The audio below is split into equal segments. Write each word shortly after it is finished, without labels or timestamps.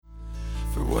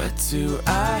For what do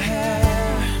I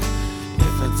have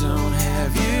if I don't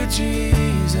have you,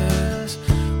 Jesus?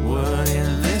 What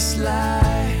in this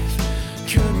life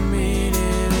could mean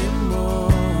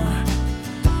anymore?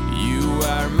 You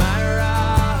are my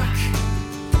rock,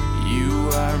 you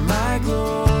are my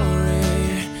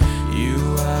glory, you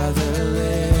are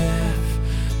the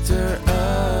lifter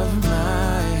of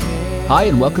my head. Hi,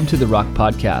 and welcome to the Rock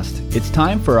Podcast. It's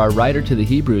time for our writer to the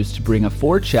Hebrews to bring a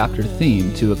 4-chapter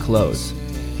theme to a close.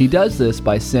 He does this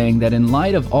by saying that in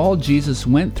light of all Jesus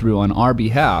went through on our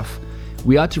behalf,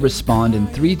 we ought to respond in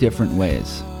 3 different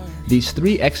ways. These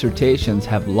 3 exhortations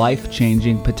have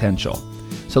life-changing potential.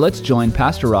 So let's join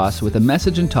Pastor Ross with a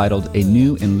message entitled A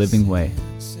New and Living Way.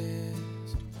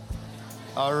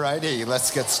 All righty, let's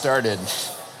get started.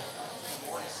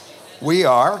 We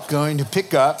are going to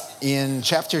pick up in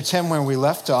chapter 10 where we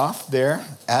left off there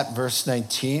at verse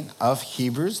 19 of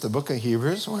Hebrews, the book of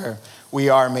Hebrews, where we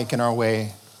are making our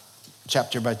way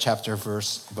chapter by chapter,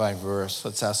 verse by verse.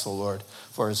 Let's ask the Lord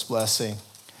for his blessing.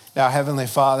 Now, Heavenly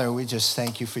Father, we just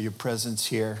thank you for your presence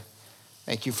here.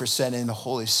 Thank you for sending the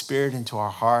Holy Spirit into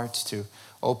our hearts to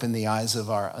open the eyes of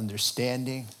our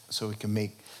understanding so we can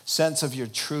make sense of your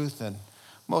truth, and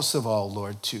most of all,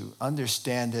 Lord, to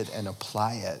understand it and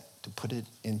apply it, to put it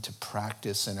into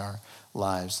practice in our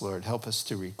lives. Lord, help us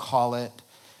to recall it,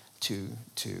 to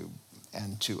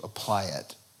apply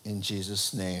it. In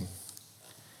Jesus' name,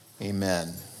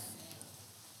 amen.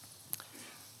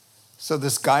 So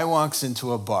this guy walks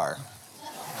into a bar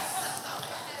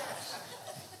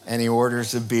and he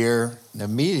orders a beer, and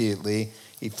immediately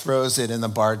he throws it in the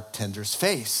bartender's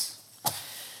face.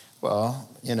 Well,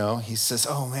 he says,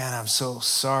 "Oh man, I'm so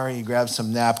sorry." He grabs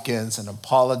some napkins and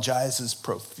apologizes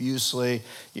profusely.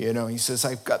 He says,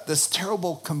 "I've got this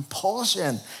terrible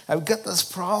compulsion. I've got this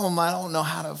problem. I don't know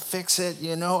how to fix it.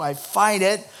 I fight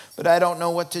it, but I don't know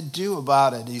what to do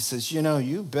about it." He says,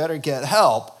 "You better get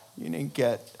help. You didn't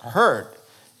get hurt.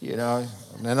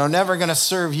 And I'm never going to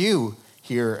serve you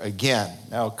here again."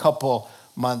 Now, a couple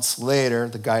months later,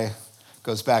 the guy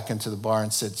goes back into the bar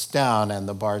and sits down, and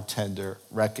the bartender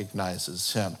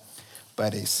recognizes him.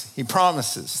 But he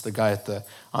promises the guy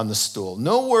on the stool,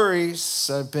 "No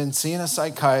worries, I've been seeing a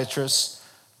psychiatrist.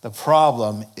 The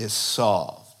problem is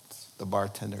solved." The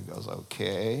bartender goes,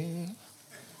 "Okay."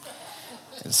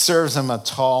 And serves him a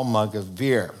tall mug of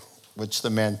beer, which the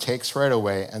man takes right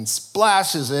away and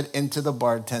splashes it into the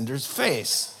bartender's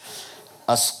face.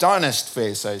 Astonished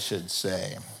face, I should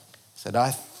say. He said,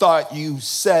 "I thought you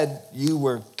said you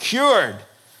were cured."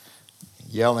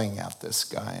 Yelling at this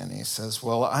guy, and he says,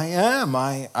 "Well, I am.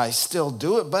 I still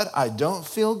do it, but I don't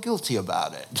feel guilty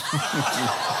about it."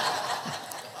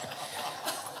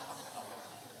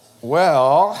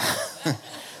 Well,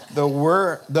 the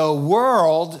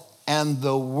world and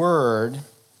the Word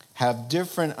have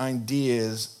different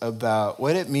ideas about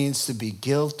what it means to be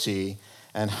guilty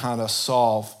and how to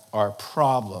solve our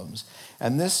problems.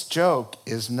 And this joke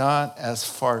is not as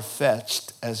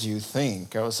far-fetched as you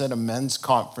think. I was at a men's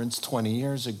conference 20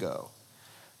 years ago.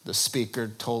 The speaker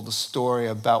told a story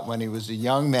about when he was a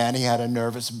young man, he had a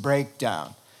nervous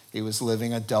breakdown. He was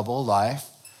living a double life.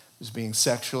 He was being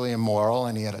sexually immoral,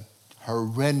 and he had a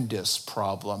horrendous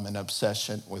problem, an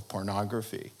obsession with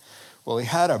pornography. Well, he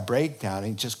had a breakdown.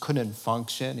 He just couldn't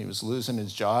function. He was losing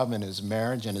his job and his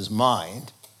marriage and his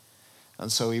mind.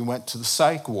 And so he went to the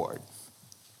psych ward.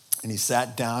 And he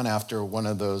sat down after one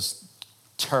of those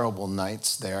terrible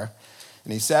nights there.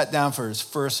 And he sat down for his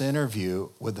first interview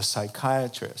with the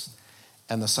psychiatrist.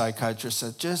 And the psychiatrist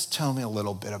said, "Just tell me a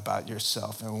little bit about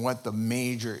yourself and what the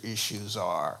major issues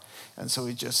are." And so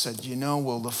he just said,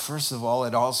 first of all,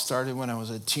 it all started when I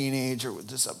was a teenager with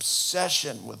this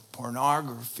obsession with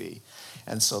pornography.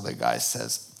 And so the guy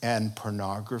says, "And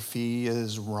pornography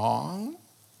is wrong?"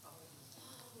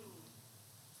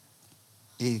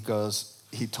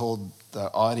 He told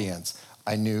the audience,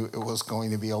 "I knew it was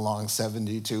going to be a long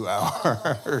 72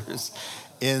 hours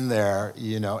in there,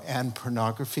 and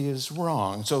pornography is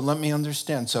wrong. So let me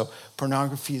understand. So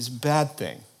pornography is a bad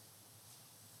thing."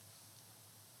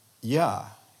 Yeah,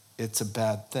 it's a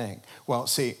bad thing. Well,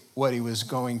 see, what he was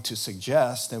going to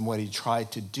suggest and what he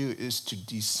tried to do is to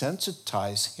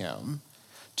desensitize him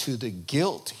to the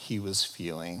guilt he was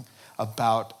feeling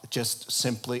about just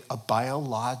simply a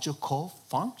biological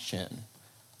function,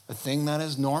 a thing that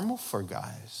is normal for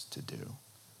guys to do.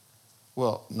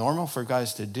 Well, normal for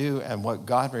guys to do and what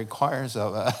God requires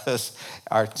of us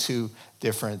are 2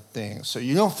 different things. So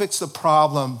you don't fix the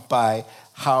problem by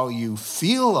how you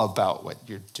feel about what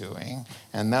you're doing,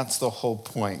 and that's the whole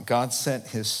point. God sent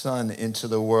his Son into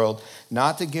the world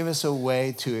not to give us a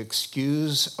way to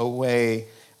excuse away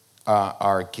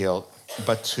our guilt,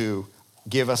 but to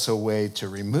give us a way to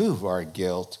remove our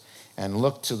guilt and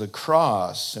look to the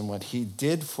cross and what he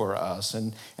did for us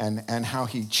and how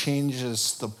he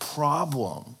changes the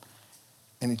problem.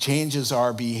 And it changes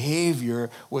our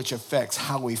behavior, which affects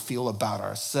how we feel about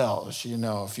ourselves. You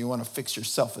know, if you want to fix your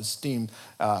self-esteem,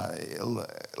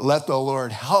 let the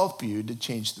Lord help you to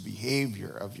change the behavior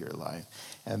of your life,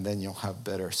 and then you'll have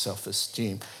better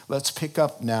self-esteem. Let's pick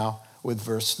up now with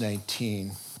verse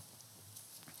 19.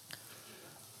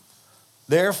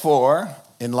 Therefore,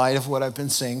 in light of what I've been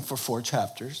saying for 4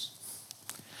 chapters,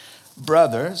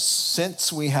 brothers,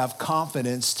 since we have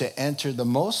confidence to enter the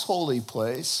most holy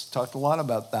place, talked a lot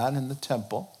about that in the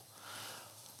temple,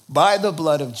 by the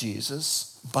blood of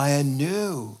Jesus, by a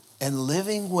new and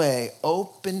living way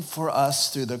opened for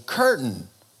us through the curtain,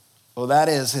 well, that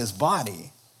is his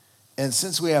body. And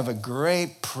since we have a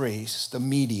great priest, a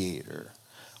mediator,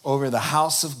 over the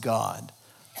house of God,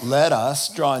 let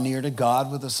us draw near to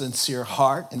God with a sincere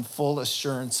heart and full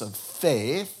assurance of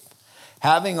faith,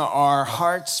 having our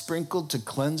hearts sprinkled to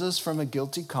cleanse us from a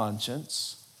guilty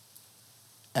conscience,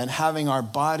 and having our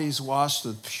bodies washed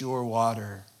with pure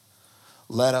water,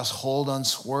 let us hold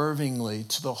unswervingly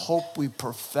to the hope we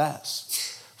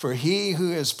profess. For he who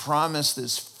has promised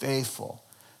is faithful.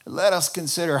 Let us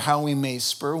consider how we may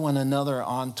spur one another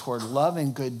on toward love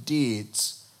and good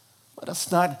deeds. Let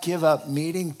us not give up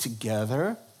meeting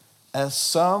together, as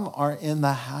some are in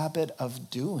the habit of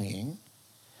doing,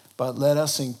 but let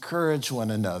us encourage one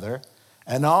another,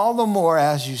 and all the more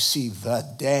as you see the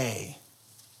day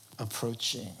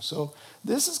approaching. So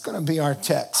this is going to be our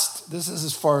text. This is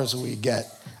as far as we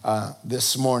get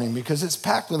this morning, because it's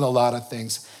packed with a lot of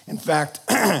things. In fact,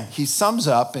 he sums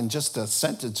up in just a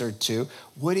sentence or two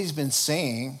what he's been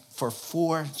saying for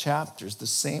 4 chapters, the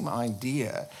same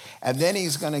idea. And then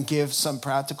he's going to give some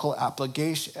practical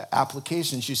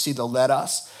applications. You see the let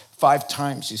us. 5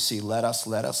 times you see let us,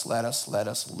 let us, let us, let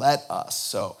us, let us.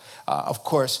 So, of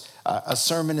course, a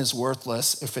sermon is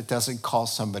worthless if it doesn't call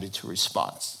somebody to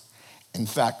response. In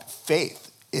fact,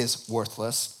 faith is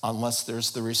worthless unless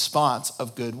there's the response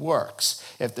of good works.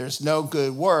 If there's no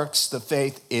good works, the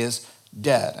faith is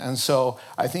dead. And so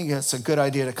I think it's a good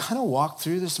idea to kind of walk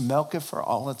through this, milk it for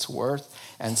all it's worth,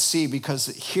 and see, because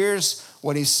here's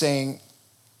what he's saying.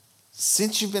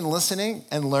 Since you've been listening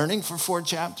and learning for 4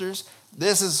 chapters,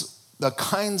 this is the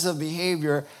kinds of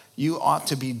behavior you ought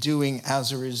to be doing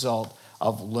as a result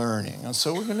of learning. And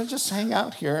so we're going to just hang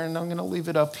out here, and I'm going to leave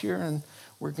it up here, and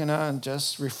we're going to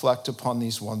just reflect upon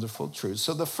these wonderful truths.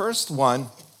 So the first one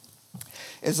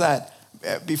is that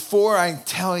before I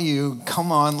tell you,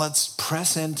 come on, let's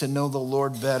press in to know the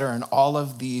Lord better and all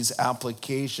of these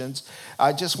applications,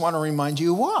 I just want to remind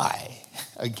you why.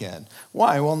 Again,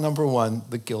 why? Well, number 1,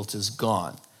 the guilt is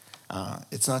gone.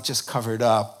 It's not just covered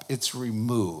up, it's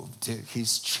removed.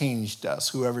 He's changed us.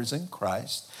 Whoever's in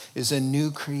Christ is a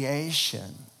new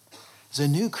creation. It's a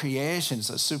new creation. It's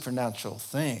a supernatural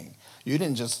thing. You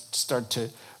didn't just start to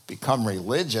become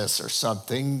religious or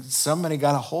something. Somebody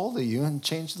got a hold of you and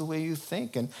changed the way you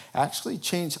think and actually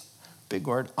changed, big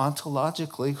word,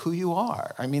 ontologically who you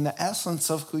are. I mean, the essence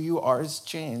of who you are is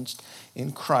changed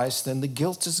in Christ, and the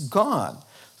guilt is gone.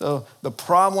 So the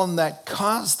problem that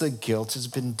caused the guilt has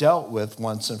been dealt with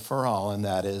once and for all, and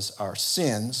that is our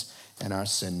sins and our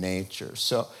sin nature.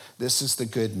 So this is the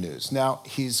good news. Now,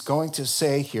 he's going to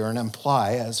say here and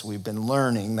imply, as we've been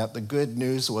learning, that the good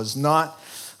news was not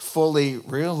fully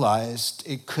realized.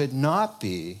 It could not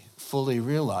be fully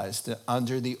realized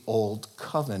under the old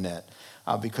covenant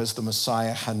because the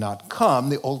Messiah had not come.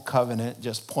 The old covenant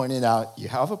just pointed out you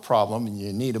have a problem and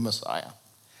you need a Messiah.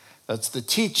 That's the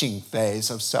teaching phase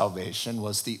of salvation,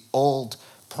 was the old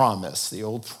promise. The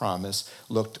old promise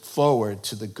looked forward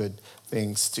to the good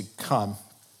things to come.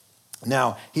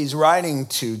 Now, he's writing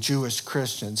to Jewish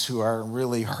Christians who are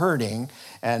really hurting,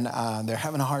 and they're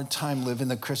having a hard time living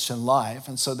the Christian life.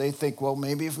 And so they think, well,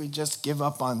 maybe if we just give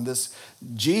up on this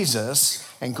Jesus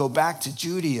and go back to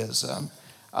Judaism,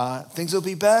 things will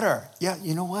be better. Yeah,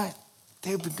 you know what?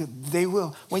 They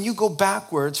will. When you go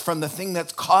backwards from the thing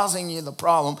that's causing you the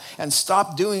problem and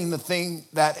stop doing the thing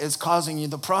that is causing you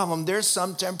the problem, there's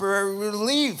some temporary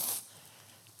relief.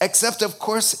 Except, of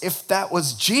course, if that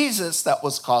was Jesus that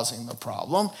was causing the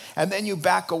problem, and then you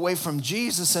back away from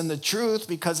Jesus and the truth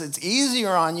because it's easier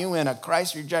on you in a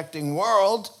Christ-rejecting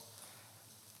world,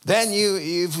 then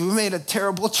you've made a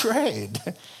terrible trade.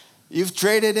 You've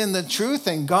traded in the truth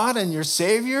and God and your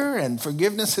Savior and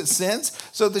forgiveness of sins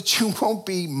so that you won't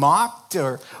be mocked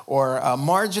or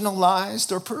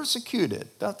marginalized or persecuted.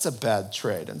 That's a bad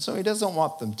trade. And so he doesn't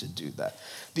want them to do that.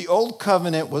 The old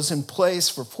covenant was in place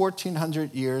for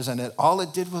 1,400 years, and all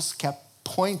it did was kept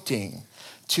pointing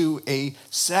to a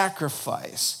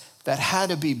sacrifice that had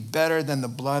to be better than the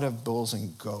blood of bulls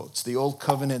and goats. The old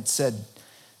covenant said,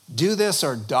 do this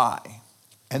or die.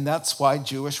 And that's why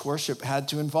Jewish worship had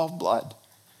to involve blood,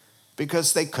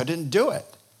 because they couldn't do it.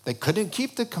 They couldn't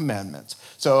keep the commandments.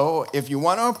 So if you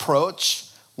want to approach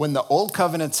when the old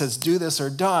covenant says do this or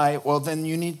die, well, then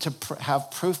you need to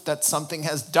have proof that something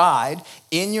has died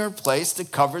in your place to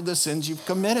cover the sins you've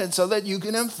committed so that you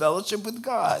can have fellowship with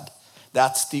God.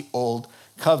 That's the old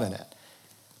covenant.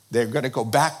 They're going to go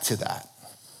back to that,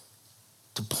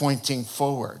 to pointing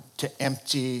forward, to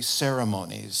empty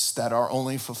ceremonies that are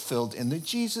only fulfilled in the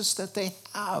Jesus that they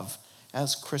have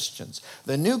as Christians.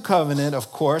 The new covenant,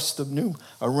 of course, the new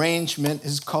arrangement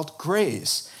is called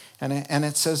grace. And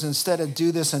it says instead of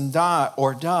do this and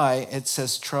die, it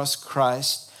says trust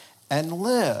Christ and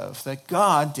live. That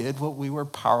God did what we were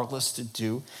powerless to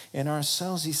do in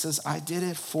ourselves. He says, I did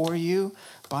it for you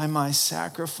by my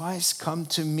sacrifice. Come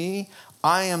to me.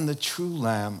 I am the true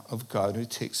Lamb of God who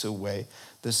takes away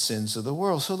the sins of the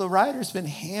world. So the writer's been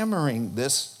hammering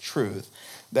this truth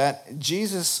that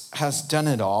Jesus has done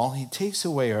it all. He takes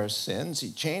away our sins.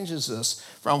 He changes us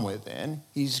from within.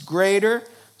 He's greater,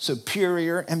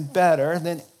 superior, and better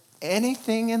than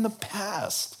anything in the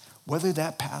past, whether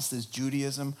that past is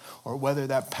Judaism or whether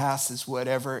that past is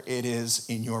whatever it is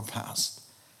in your past.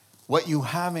 What you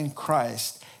have in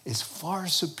Christ is far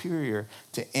superior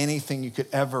to anything you could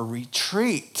ever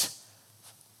retreat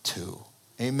to.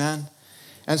 Amen?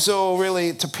 And so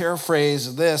really, to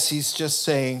paraphrase this, he's just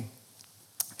saying,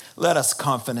 let us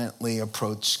confidently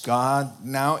approach God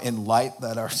now in light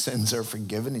that our sins are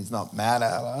forgiven. He's not mad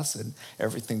at us and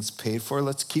everything's paid for.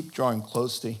 Let's keep drawing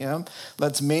close to him.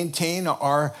 Let's maintain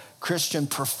our Christian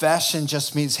profession.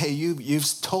 Just means, hey,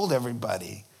 you've told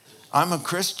everybody, I'm a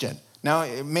Christian. Now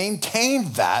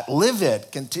maintain that, live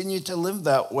it, continue to live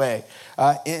that way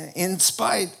in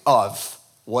spite of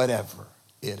whatever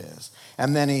it is.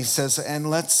 And then he says, and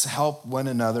let's help one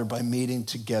another by meeting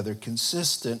together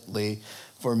consistently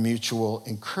for mutual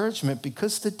encouragement,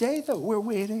 because the day that we're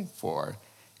waiting for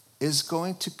is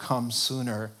going to come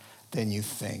sooner than you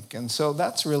think. And so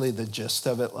that's really the gist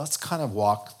of it. Let's kind of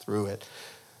walk through it.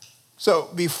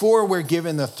 So before we're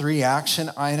given the 3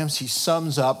 action items, he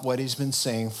sums up what he's been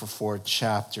saying for 4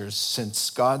 chapters.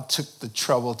 Since God took the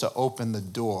trouble to open the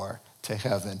door to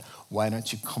heaven, why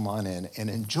don't you come on in and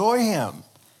enjoy him?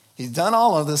 He's done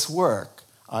all of this work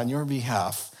on your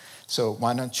behalf. So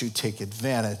why don't you take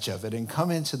advantage of it and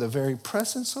come into the very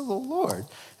presence of the Lord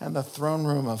and the throne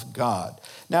room of God.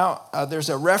 Now, there's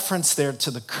a reference there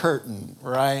to the curtain,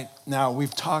 right? Now,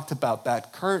 we've talked about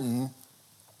that curtain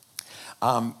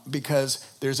because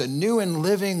there's a new and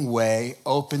living way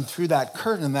open through that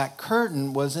curtain. That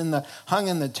curtain was hung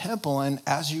in the temple, and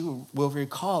as you will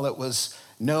recall, it was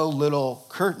no little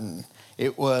curtain.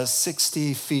 It was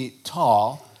 60 feet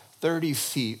tall, 30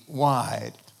 feet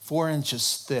wide, 4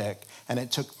 inches thick, and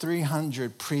it took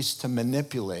 300 priests to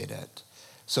manipulate it.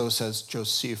 So says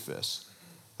Josephus.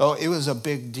 Oh, it was a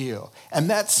big deal. And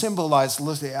that symbolized,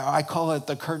 I call it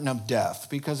the curtain of death,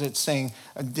 because it's saying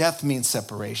death means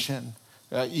separation.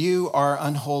 You are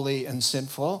unholy and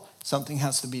sinful. Something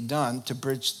has to be done to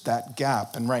bridge that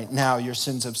gap. And right now, your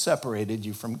sins have separated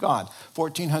you from God.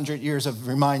 1,400 years of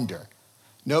reminder.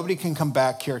 Nobody can come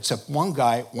back here except one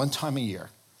guy, one time a year.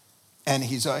 And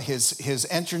his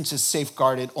entrance is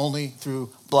safeguarded only through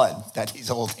blood that he's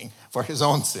holding for his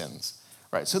own sins.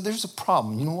 Right? So there's a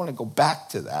problem. You don't want to go back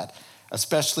to that,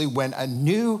 especially when a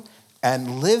new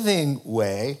and living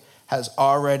way has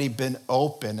already been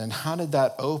opened. And how did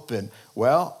that open?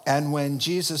 Well, and when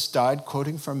Jesus died,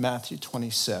 quoting from Matthew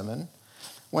 27,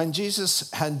 when Jesus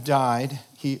had died,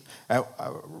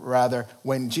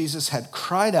 when Jesus had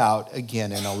cried out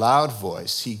again in a loud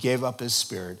voice, he gave up his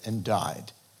spirit and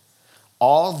died.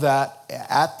 All that,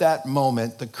 at that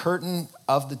moment, the curtain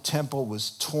of the temple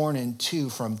was torn in two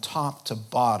from top to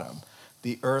bottom.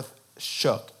 The earth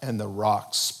shook and the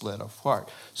rocks split apart.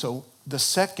 So the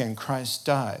second Christ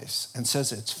dies and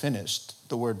says it's finished,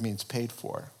 the word means paid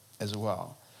for as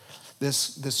well.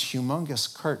 This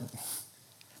humongous curtain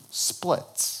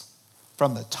splits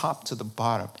from the top to the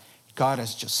bottom. God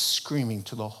is just screaming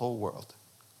to the whole world,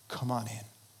 come on in.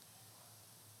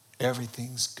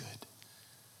 Everything's good.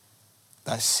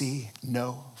 I see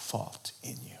no fault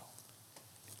in you.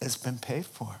 It's been paid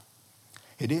for.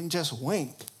 He didn't just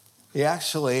wink. He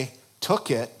actually took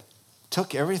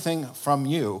everything from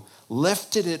you,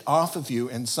 lifted it off of you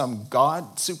in some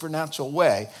God supernatural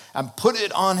way, and put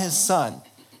it on his son,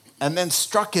 and then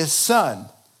struck his son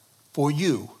for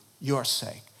you, your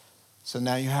sake, So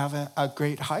now you have a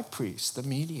great high priest, the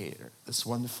mediator, this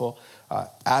wonderful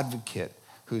advocate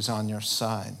who's on your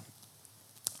side.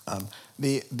 And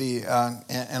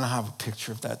I have a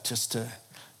picture of that just to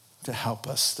help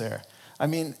us there. I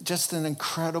mean, just an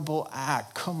incredible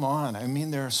act. Come on. I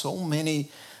mean, there are so many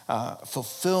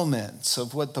fulfillments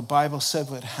of what the Bible said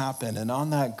would happen. And on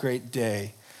that great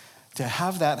day, to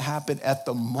have that happen at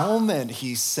the moment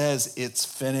he says it's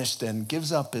finished and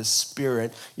gives up his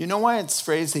spirit. You know why it's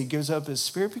phrased he gives up his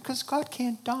spirit? Because God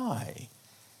can't die.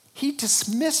 He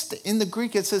dismissed, in the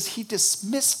Greek it says he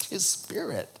dismissed his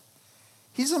spirit.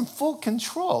 He's in full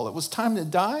control. It was time to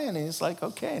die, and he's like,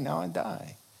 okay, now I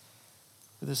die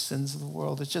for the sins of the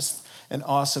world. It's just an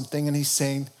awesome thing. And he's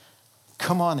saying,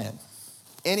 come on in.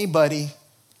 Anybody,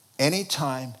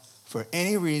 anytime, for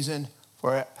any reason,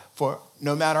 for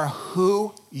no matter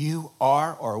who you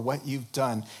are or what you've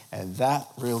done. And that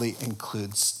really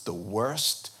includes the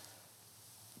worst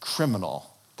criminal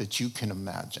that you can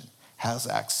imagine has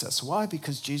access. Why?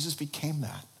 Because Jesus became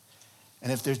that.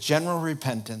 And if there's genuine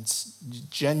repentance,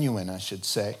 I should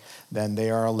say, then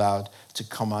they are allowed to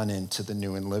come on into the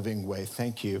new and living way.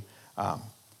 Thank you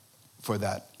for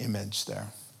that image there.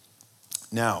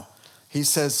 Now, he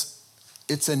says,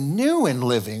 it's a new and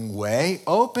living way,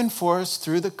 open for us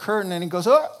through the curtain. And he goes,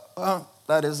 oh,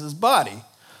 that is his body.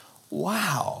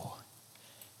 Wow.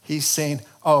 He's saying,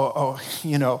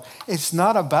 it's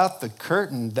not about the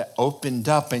curtain that opened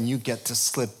up and you get to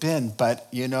slip in, but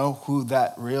you know who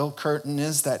that real curtain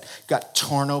is that got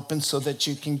torn open so that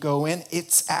you can go in?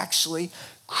 It's actually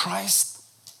Christ's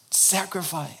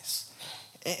sacrifice.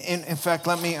 In fact,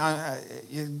 let me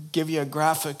give you a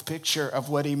graphic picture of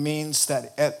what he means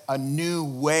that a new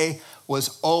way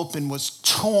was open, was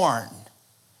torn.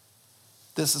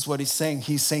 This is what he's saying.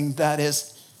 He's saying that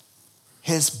is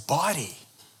his body.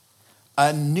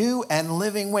 A new and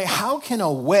living way. How can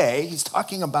a way, he's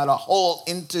talking about a hole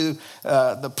into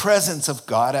the presence of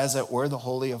God, as it were, the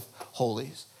Holy of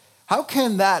Holies. How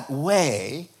can that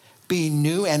way be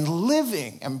new and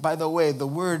living? And by the way, the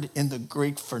word in the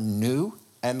Greek for new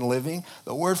and living,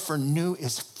 the word for new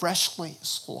is freshly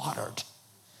slaughtered.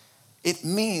 It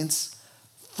means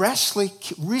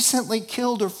recently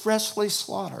killed or freshly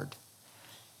slaughtered.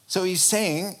 So he's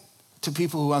saying to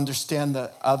people who understand the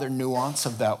other nuance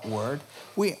of that word,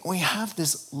 we have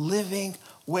this living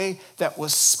way that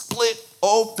was split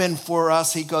open for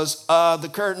us. He goes, the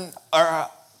curtain,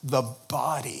 the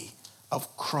body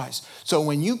of Christ. So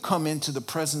when you come into the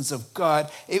presence of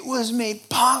God, it was made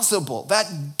possible.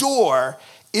 That door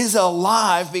is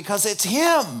alive because it's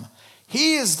him.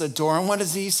 He is the door. And what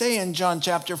does he say in John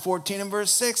chapter 14 and verse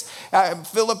 6?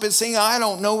 Philip is saying, I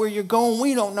don't know where you're going.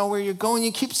 We don't know where you're going.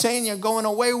 You keep saying you're going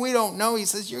away. We don't know. He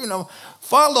says, you're going to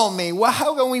follow me. Well,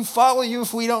 how can we follow you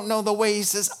if we don't know the way? He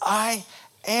says, I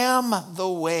am the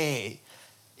way.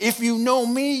 If you know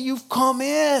me, you've come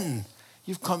in.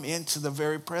 You've come into the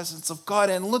very presence of God.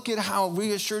 And look at how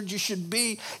reassured you should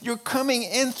be. You're coming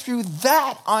in through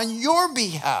that on your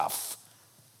behalf.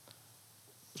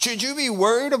 Should you be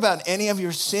worried about any of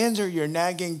your sins or your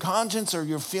nagging conscience, or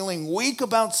you're feeling weak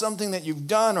about something that you've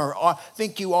done, or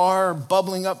think you are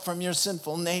bubbling up from your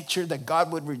sinful nature that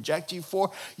God would reject you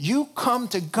for? You come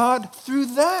to God through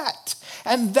that.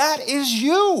 And that is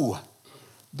you.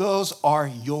 Those are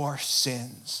your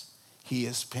sins he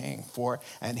is paying for.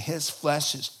 And his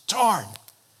flesh is torn.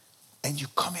 And you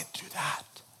come in through that.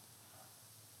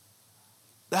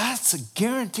 That's a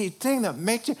guaranteed thing that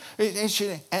makes you, it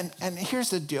should, and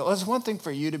here's the deal. It's one thing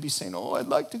for you to be saying, oh, I'd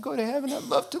like to go to heaven. I'd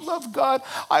love to love God.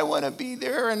 I want to be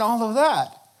there and all of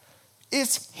that.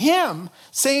 It's him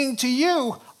saying to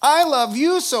you, I love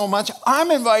you so much.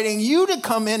 I'm inviting you to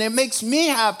come in. It makes me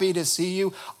happy to see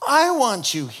you. I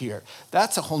want you here.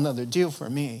 That's a whole nother deal for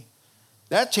me.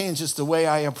 That changes the way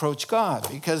I approach God,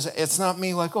 because it's not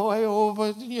me like, no.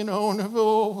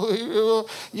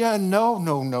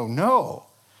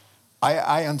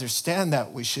 I understand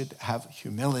that we should have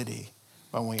humility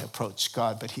when we approach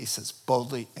God, but he says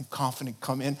boldly and confident,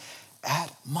 come in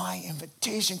at my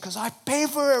invitation, because I pay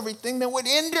for everything that would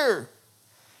hinder.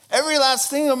 Every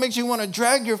last thing that makes you want to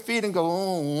drag your feet and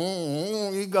go,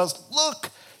 He goes,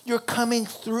 look, you're coming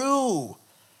through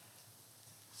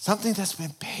something that's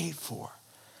been paid for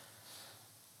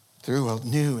through a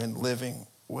new and living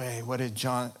way. What did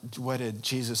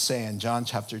Jesus say in John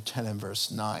chapter 10 and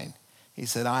verse 9? He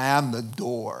said, I am the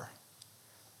door.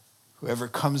 Whoever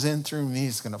comes in through me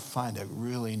is going to find a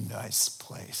really nice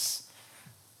place.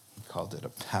 He called it a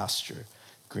pasture,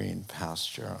 green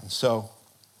pasture. And so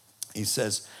he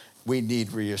says, we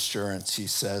need reassurance. He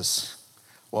says,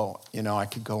 well, I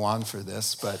could go on for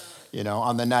this, but,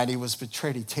 on the night he was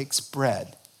betrayed, he takes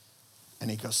bread.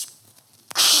 And he goes,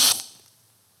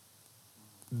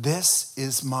 this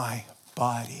is my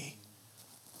body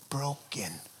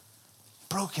broken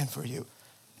for you.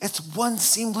 It's one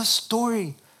seamless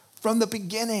story from the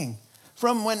beginning.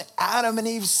 From when Adam and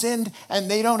Eve sinned and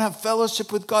they don't have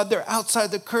fellowship with God, they're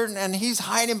outside the curtain and he's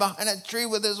hiding behind a tree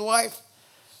with his wife.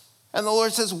 And the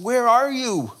Lord says, where are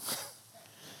you?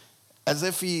 As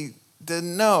if he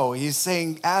didn't know. He's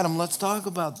saying, Adam, let's talk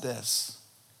about this.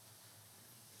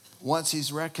 Once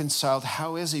he's reconciled,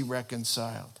 how is he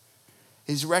reconciled?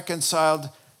 He's reconciled,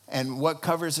 and what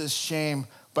covers his shame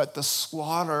but the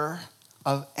slaughter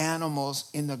of animals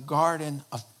in the Garden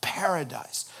of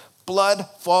Paradise. Blood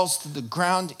falls to the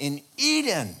ground in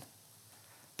Eden.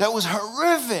 That was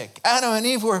horrific. Adam and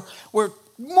Eve were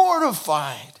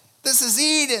mortified. This is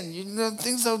Eden. You know,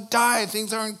 things don't die.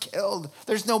 Things aren't killed.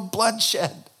 There's no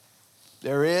bloodshed.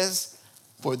 There is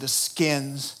for the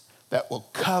skins that will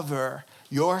cover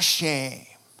your shame.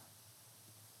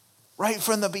 Right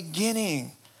from the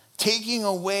beginning, taking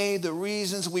away the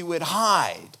reasons we would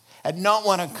hide and not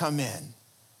want to come in.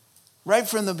 Right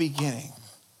from the beginning.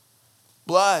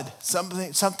 Blood,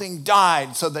 something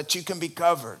died so that you can be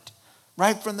covered.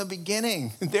 Right from the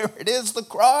beginning. There it is, the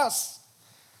cross.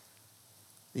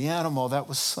 The animal that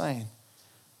was slain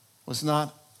was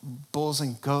not bulls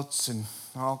and goats and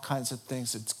all kinds of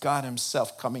things. It's God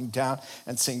himself coming down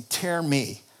and saying, tear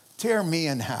me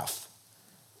in half.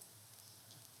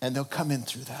 And they'll come in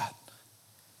through that.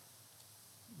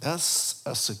 That's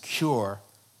a secure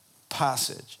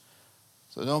passage.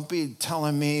 So don't be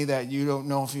telling me that you don't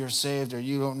know if you're saved or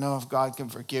you don't know if God can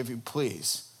forgive you.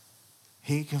 Please,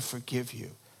 he can forgive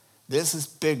you. This is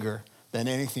bigger than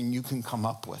anything you can come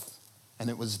up with. And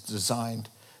it was designed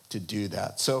to do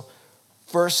that. So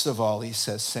first of all, he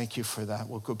says, thank you for that.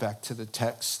 We'll go back to the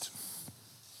text.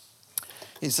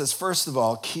 He says, first of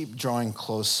all, keep drawing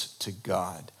close to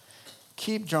God.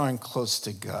 Keep drawing close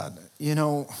to God. You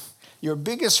know, your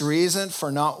biggest reason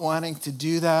for not wanting to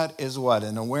do that is what?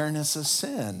 An awareness of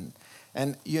sin.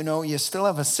 And, you know, you still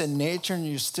have a sin nature and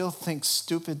you still think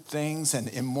stupid things and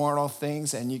immoral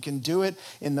things, and you can do it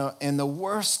in the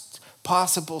worst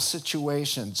possible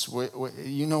situations.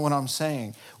 You know what I'm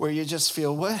saying? Where you just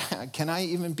feel, what? Can I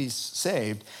even be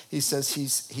saved? He says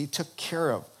he took care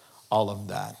of all of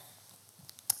that.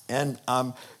 And,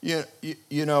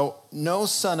 you know, no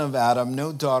son of Adam,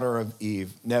 no daughter of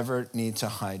Eve never need to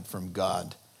hide from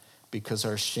God because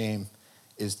our shame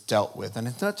is dealt with. And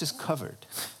it's not just covered.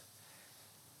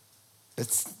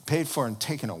 It's paid for and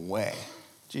taken away.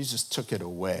 Jesus took it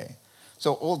away.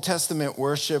 So Old Testament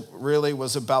worship really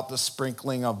was about the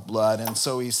sprinkling of blood. And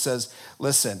so he says,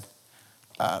 listen,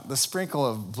 the sprinkle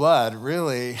of blood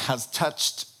really has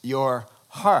touched your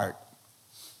heart.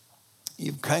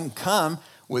 You can come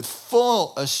with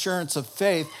full assurance of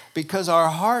faith because our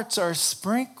hearts are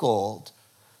sprinkled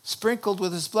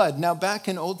with his blood. Now, back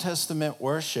in Old Testament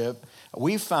worship,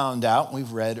 we found out,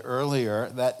 we've read earlier,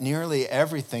 that nearly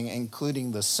everything,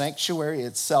 including the sanctuary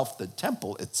itself, the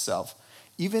temple itself,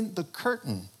 even the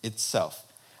curtain itself,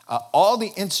 all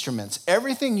the instruments,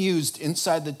 everything used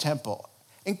inside the temple,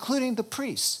 including the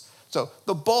priests. So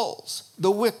the bowls,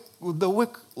 the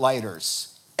wick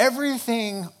lighters,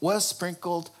 everything was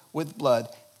sprinkled with blood,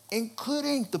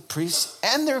 including the priests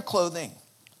and their clothing,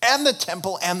 and the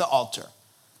temple and the altar.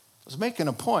 I was making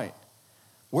a point.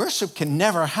 Worship can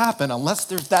never happen unless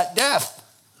there's that death,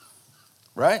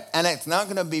 right? And it's not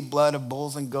going to be blood of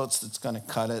bulls and goats that's going to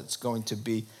cut it. It's going to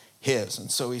be his.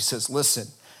 And so he says, listen,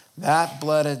 that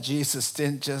blood of Jesus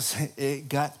it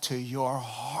got to your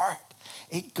heart.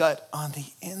 It got on the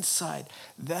inside.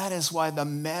 That is why the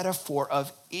metaphor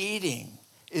of eating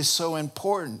is so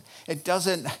important. It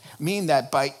doesn't mean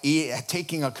that by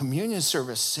taking a communion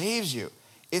service saves you.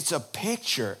 It's a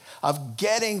picture of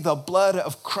getting the blood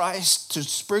of Christ to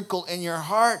sprinkle in your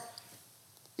heart.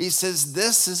 He says,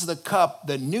 this is the cup,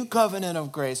 the new covenant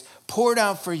of grace poured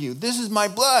out for you. This is my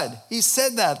blood. He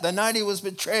said that the night he was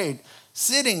betrayed,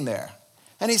 sitting there.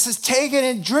 And he says, take it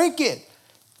and drink it.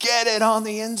 Get it on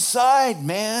the inside,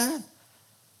 man.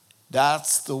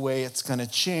 That's the way it's going to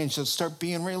change. So start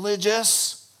being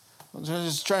religious.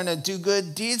 Just trying to do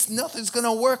good deeds. Nothing's going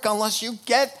to work unless you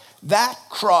get that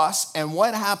cross and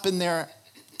what happened there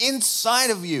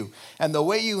inside of you. And the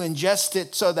way you ingest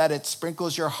it so that it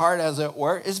sprinkles your heart, as it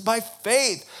were, is by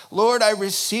faith. Lord, I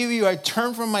receive you. I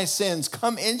turn from my sins.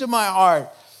 Come into my heart.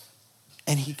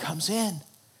 And he comes in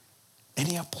and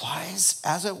he applies,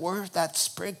 as it were, that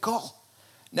sprinkle.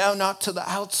 Now, not to the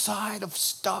outside of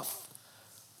stuff,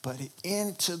 but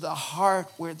into the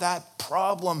heart where that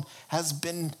problem has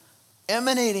been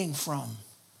emanating from.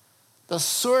 the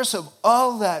source of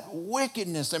all that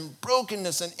wickedness and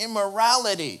brokenness and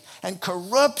immorality and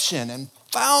corruption and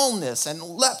foulness and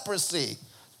leprosy,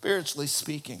 spiritually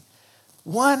speaking.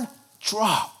 One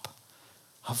drop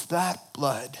of that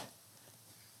blood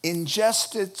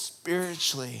ingested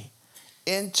spiritually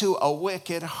into a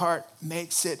wicked heart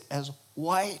makes it as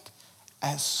white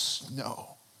as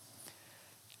snow.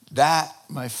 That,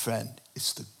 my friend,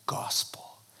 is the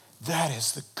gospel. That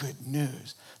is the good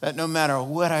news. That no matter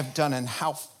what I've done and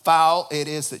how foul it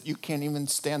is that you can't even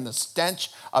stand the stench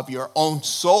of your own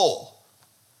soul,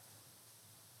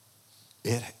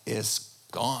 it is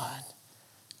gone.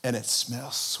 And it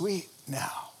smells sweet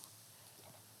now.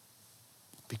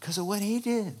 Because of what he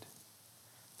did.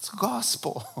 It's the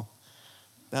gospel.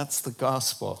 That's the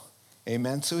gospel.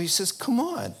 Amen. So he says, come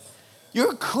on.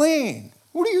 You're clean.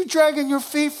 What are you dragging your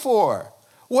feet for?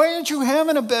 Why aren't you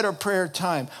having a better prayer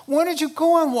time? Why don't you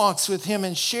go on walks with him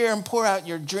and share and pour out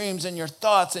your dreams and your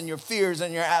thoughts and your fears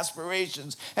and your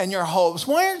aspirations and your hopes?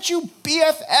 Why aren't you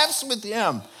BFFs with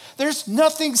him? There's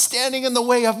nothing standing in the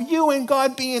way of you and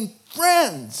God being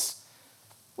friends,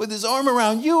 with his arm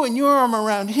around you and your arm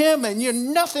around him, and you're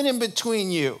nothing in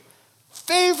between you.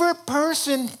 Favorite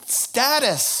person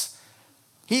status.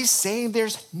 He's saying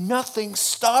there's nothing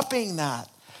stopping that.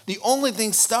 The only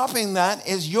thing stopping that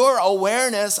is your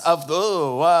awareness of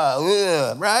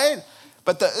the right?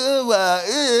 But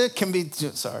the can be,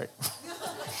 sorry.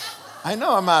 I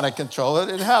know I'm out of control.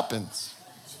 It happens.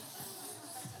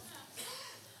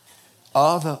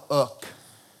 All the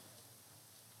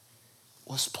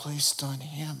was placed on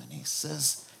him. And he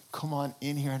says, come on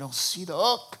in here. I don't see the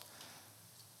hook.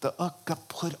 The hook got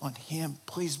put on him.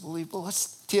 Please believe, but let's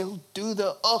still do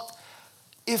the hook.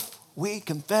 If we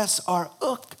confess our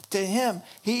hook to him,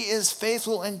 he is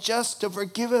faithful and just to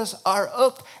forgive us our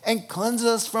hook and cleanse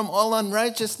us from all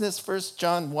unrighteousness. 1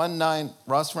 John 1:9,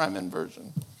 Ross Ryman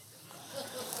version.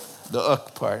 The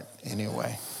hook part,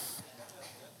 anyway.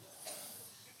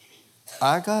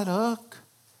 I got hook.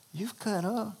 You've got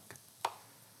hook.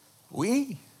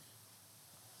 We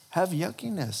have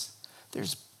yuckiness.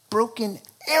 There's broken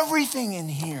everything in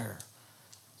here.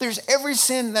 There's every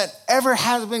sin that ever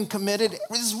has been committed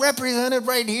is represented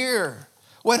right here.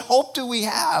 What hope do we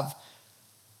have?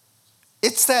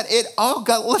 It's that it all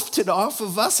got lifted off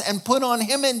of us and put on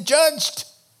him and judged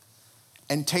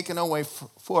and taken away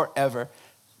forever.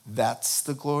 That's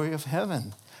the glory of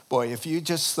heaven. Boy, if you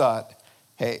just thought,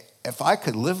 hey, if I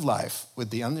could live life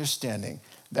with the understanding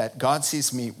that God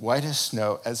sees me white as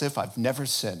snow as if I've never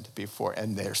sinned before,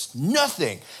 and there's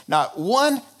nothing, not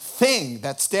one thing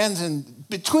that stands in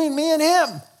between me and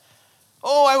him.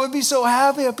 Oh, I would be so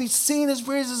happy. I'd be singing his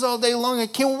praises all day long. I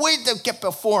can't wait to get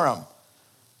before him.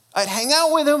 I'd hang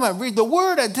out with him. I'd read the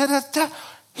word.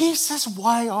 He says,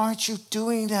 why aren't you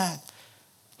doing that?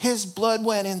 His blood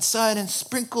went inside and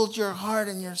sprinkled your heart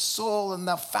and your soul, and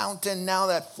the fountain now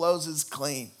that flows is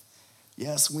clean.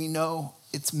 Yes, we know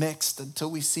it's mixed until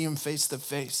we see him face to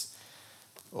face.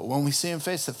 But when we see him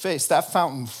face to face, that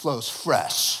fountain flows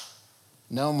fresh.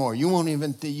 No more. You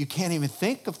can't even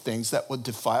think of things that would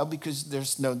defile because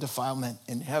there's no defilement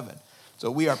in heaven. So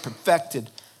we are perfected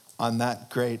on that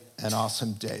great and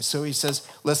awesome day. So he says,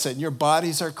 listen, your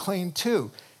bodies are clean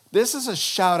too. This is a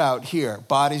shout out here.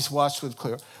 Bodies washed with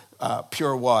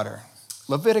pure water.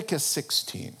 Leviticus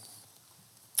 16.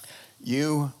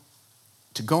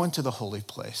 To go into the holy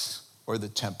place or the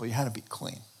temple, you had to be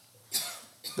clean.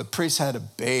 The priest had to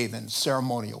bathe in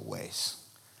ceremonial ways.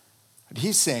 But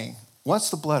he's saying, once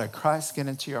the blood of Christ get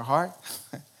into your heart,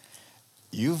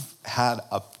 you've had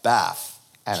a bath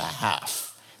and a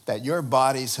half, that your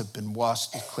bodies have been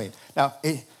washed and clean. Now,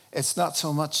 it's not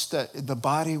so much that the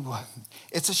body,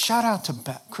 it's a shout out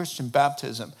to Christian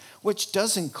baptism, which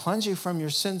doesn't cleanse you from your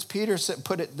sins. Peter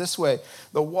put it this way: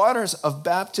 the waters of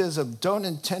baptism don't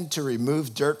intend to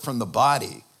remove dirt from the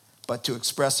body, but to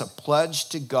express a pledge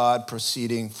to God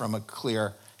proceeding from a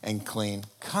clear and clean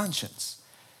conscience.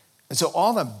 And so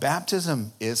all that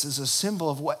baptism is a symbol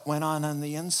of what went on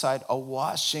the inside, a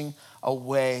washing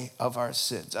away of our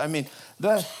sins. I mean,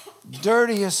 the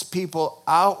dirtiest people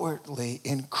outwardly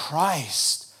in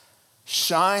Christ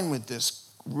shine with this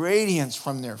radiance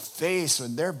from their face.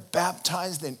 When they're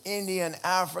baptized in India and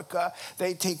Africa,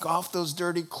 they take off those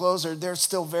dirty clothes, or they're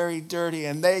still very dirty,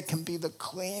 and they can be the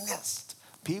cleanest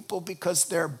people because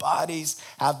their bodies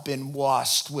have been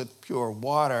washed with pure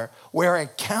water, where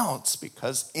it counts,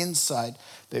 because inside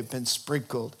they've been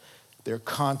sprinkled their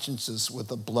consciences with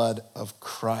the blood of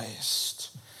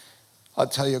Christ. I'll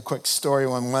tell you a quick story.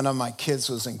 When one of my kids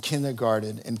was in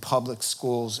kindergarten in public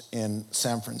schools in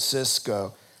San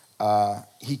Francisco,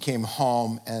 he came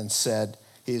home and said,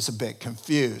 he's a bit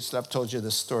confused. I've told you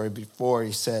this story before.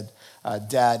 He said,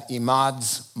 Dad,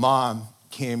 Imad's mom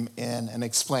came in and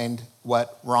explained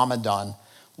what Ramadan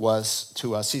was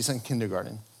to us. He's in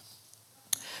kindergarten.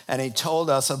 And he told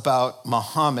us about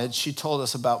Muhammad. She told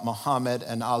us about Muhammad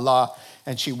and Allah.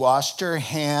 And she washed her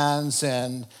hands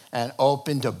and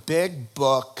opened a big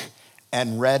book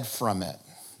and read from it.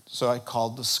 So I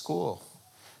called the school.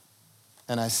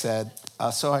 And I said,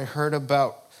 so I heard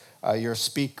about your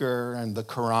speaker and the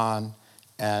Quran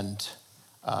and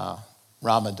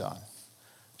Ramadan.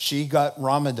 She got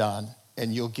Ramadan,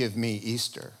 and you'll give me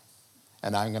Easter.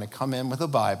 And I'm going to come in with a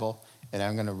Bible, and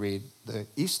I'm going to read the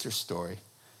Easter story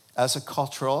as a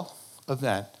cultural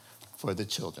event for the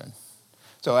children.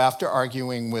 So after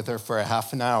arguing with her for a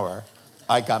half an hour,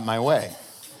 I got my way.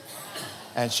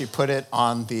 And she put it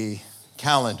on the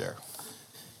calendar.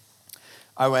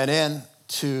 I went in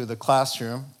to the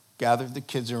classroom, gathered the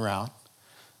kids around.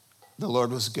 The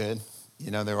Lord was good.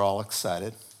 You know, they were all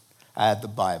excited. I had the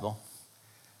Bible.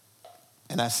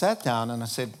 And I sat down and I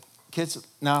said, kids,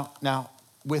 now,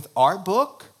 with our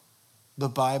book, the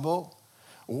Bible,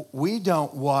 we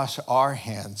don't wash our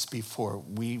hands before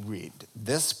we read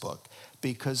this book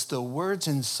because the words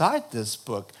inside this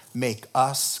book make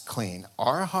us clean.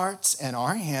 Our hearts and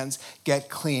our hands get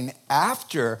clean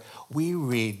after we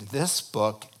read this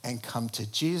book and come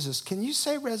to Jesus. Can you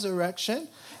say resurrection?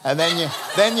 And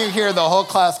then you hear the whole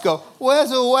class go,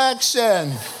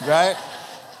 resurrection, right?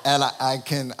 And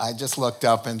I just looked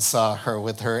up and saw her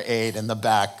with her aide in the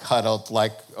back huddled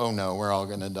like, oh no, we're all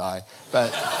gonna die.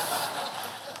 But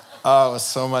oh, it was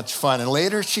so much fun. And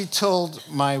later she told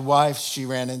my wife, she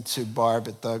ran into Barb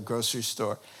at the grocery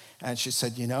store, and she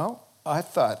said, you know, I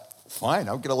thought, fine,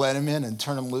 I'm gonna let him in and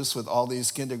turn him loose with all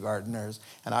these kindergartners.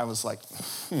 And I was like,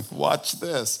 watch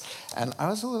this. And I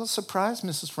was a little surprised,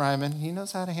 Mrs. Fryman. He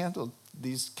knows how to handle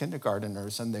these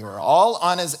kindergartners, and they were all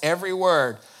on his every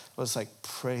word. It was like,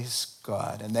 praise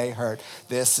God. And they heard,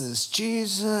 this is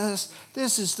Jesus.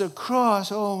 This is the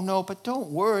cross. Oh, no, but don't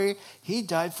worry. He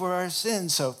died for our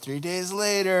sins. So 3 days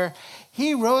later,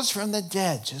 he rose from the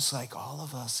dead, just like all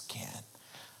of us can.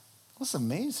 It was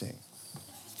amazing.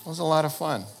 It was a lot of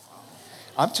fun.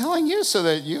 I'm telling you so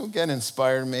that you'll get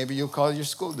inspired. Maybe you'll call your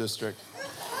school district.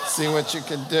 See what you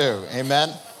can do. Amen?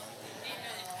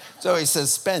 So he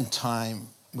says, spend time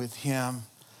with him.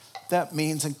 That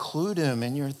means include him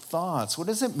in your thoughts. What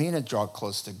does it mean to draw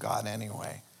close to God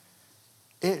anyway?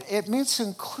 It means to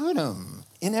include him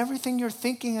in everything you're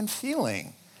thinking and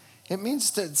feeling. It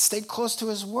means to stay close to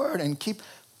his word and keep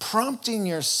prompting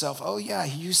yourself. Oh yeah,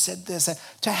 you said this.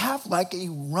 To have like a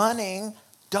running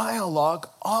dialogue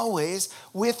always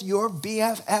with your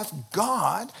BFF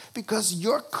God, because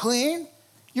you're clean.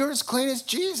 You're as clean as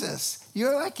Jesus.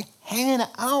 You're like hanging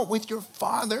out with your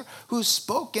Father who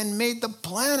spoke and made the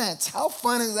planets. How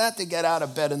fun is that to get out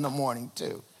of bed in the morning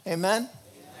too? Amen?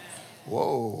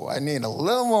 Whoa, I need a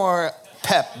little more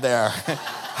pep there.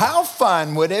 How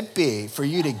fun would it be for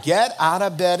you to get out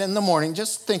of bed in the morning?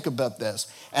 Just think about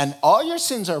this. And all your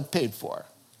sins are paid for.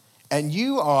 And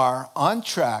you are on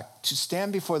track to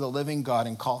stand before the living God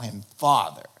and call him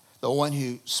Father, the one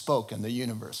who spoke and the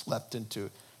universe leapt into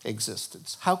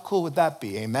existence. How cool would that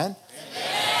be? Amen?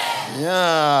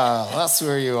 Yeah, that's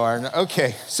where you are.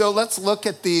 Okay, so let's look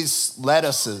at these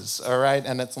lettuces, all right?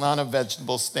 And it's not a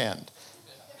vegetable stand.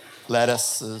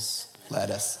 Lettuce.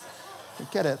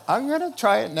 Get it. I'm going to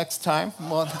try it next time.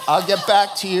 Well, I'll get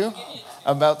back to you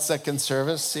about second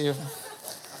service. See if...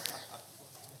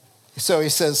 So he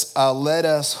says, let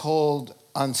us hold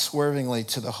unswervingly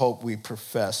to the hope we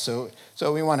profess. So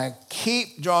we want to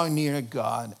keep drawing near to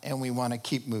God, and we want to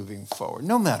keep moving forward,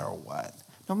 no matter what.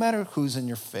 No matter who's in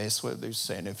your face, what they're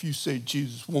saying. If you say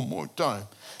Jesus one more time,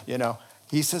 you know,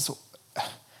 he says,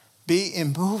 be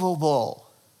immovable,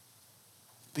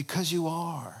 because you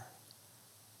are.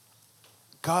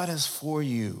 God is for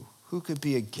you. Who could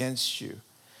be against you?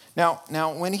 Now,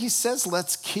 when he says,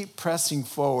 let's keep pressing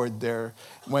forward there,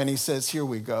 when he says, here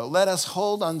we go, let us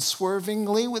hold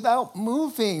unswervingly without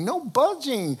moving, no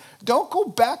budging. Don't go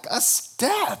back a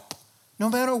step, no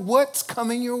matter what's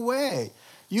coming your way.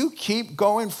 You keep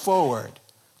going forward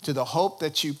to the hope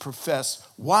that you profess.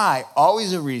 Why?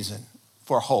 Always a reason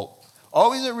for hope.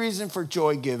 Always a reason for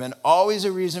joy given. Always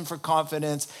a reason for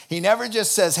confidence. He never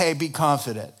just says, hey, be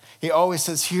confident. He always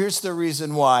says, here's the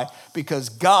reason why. Because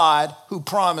God, who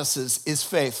promises, is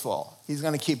faithful. He's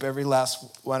going to keep every last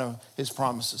one of his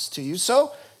promises to you.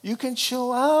 So you can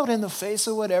chill out in the face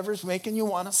of whatever's making you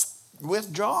want to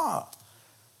withdraw.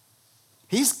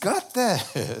 He's got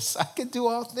this. I can do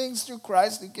all things through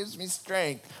Christ who gives me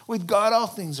strength. With God, all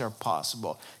things are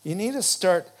possible. You need to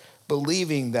start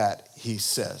believing that, he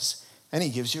says. And he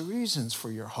gives you reasons for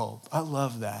your hope. I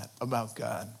love that about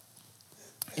God.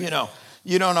 You know,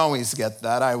 you don't always get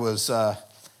that. I was,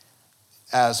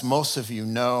 as most of you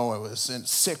know, I was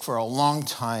sick for a long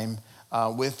time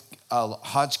with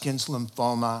Hodgkin's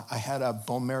lymphoma. I had a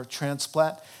bone marrow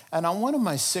transplant. And on one of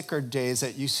my sicker days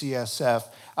at UCSF,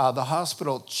 the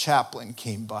hospital chaplain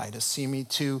came by to see me,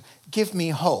 to give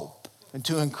me hope and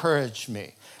to encourage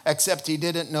me. Except he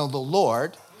didn't know the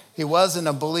Lord. He wasn't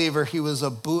a believer. He was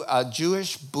a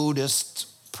Jewish Buddhist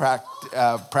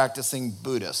practicing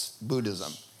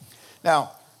Buddhism.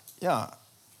 Now, yeah,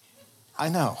 I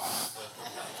know.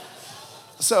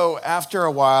 So after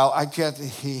a while,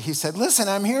 he said, listen,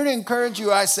 I'm here to encourage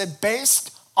you. I said,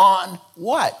 based on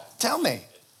what? Tell me.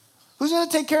 Who's going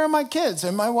to take care of my kids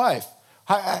and my wife?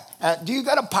 Do you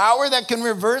got a power that can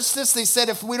reverse this? They said,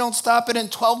 if we don't stop it in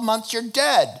 12 months, you're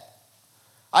dead.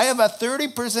 I have a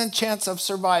 30% chance of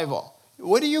survival.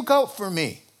 What do you got for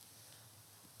me?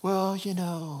 Well, you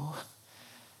know,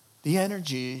 the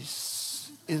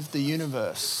energies is the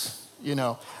universe. You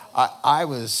know, I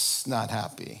was not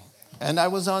happy. And I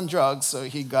was on drugs, so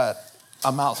he got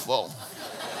a mouthful.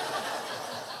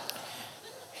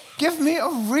 Give me a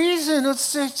reason to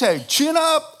say, chin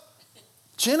up.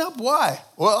 Chin up, why?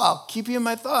 Well, I'll keep you in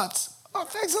my thoughts. Oh,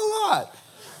 thanks a lot.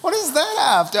 What does that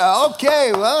have to?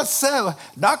 Okay, well, let's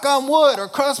knock on wood or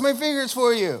cross my fingers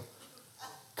for you.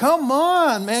 Come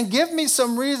on, man, give me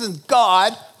some reason.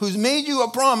 God, who's made you a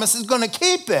promise, is going to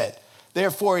keep it.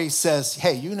 Therefore, he says,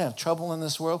 hey, you have trouble in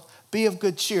this world. Be of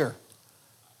good cheer.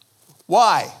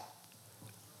 Why?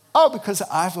 Oh, because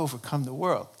I've overcome the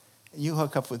world. You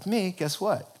hook up with me, guess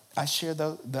what? I share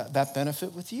that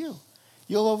benefit with you.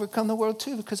 You'll overcome the world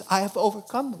too because I have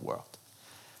overcome the world.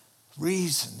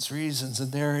 Reasons,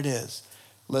 and there it is.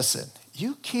 Listen,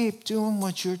 you keep doing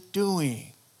what you're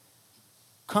doing.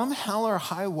 Come hell or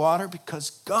high water,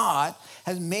 because God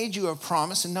has made you a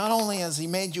promise, and not only has he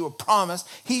made you a promise,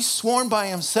 he's sworn by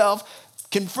himself,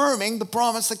 confirming the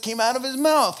promise that came out of his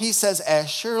mouth. He says, as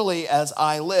surely as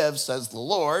I live, says the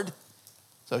Lord.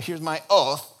 So here's my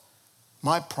oath.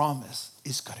 My promise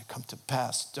is going to come to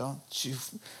pass. Don't you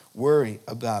worry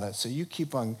about it. So you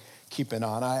keep on keeping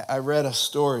on. I read a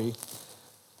story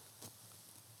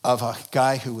of a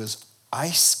guy who was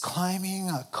ice climbing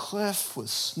a cliff with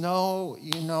snow.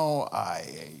 You know,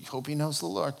 I hope he knows the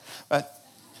Lord. But,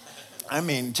 I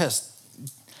mean,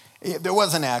 there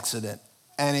was an accident.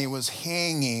 And he was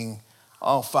hanging,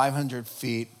 500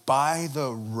 feet by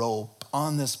the rope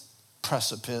on this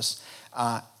precipice.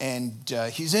 And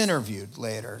he's interviewed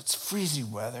later. It's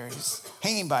freezing weather. He's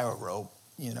hanging by a rope,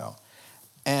 you know.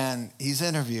 And he's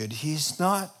interviewed. He's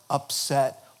not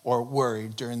upset or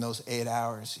worried during those 8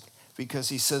 hours because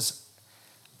he says,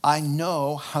 I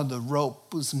know how the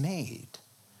rope was made.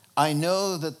 I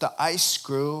know that the ice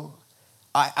screw,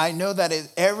 I know that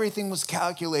everything was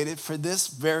calculated for this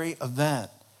very event.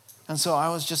 And so I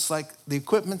was just like, the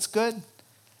equipment's good.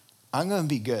 I'm going to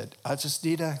be good. I just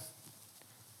need to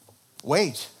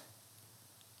wait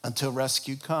until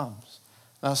rescue comes.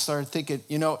 And I started thinking,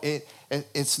 you know,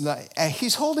 it's not,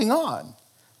 he's holding on,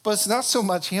 but it's not so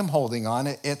much him holding on,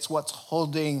 it's what's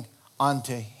holding on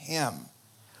to him,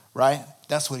 right?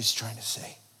 That's what he's trying to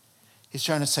say. He's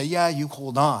trying to say, yeah, you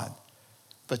hold on,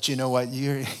 but you know what?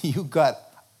 You got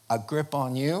a grip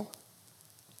on you.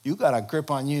 You got a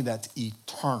grip on you that's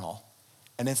eternal,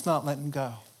 and it's not letting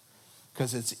go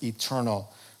because it's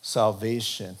eternal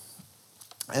salvation.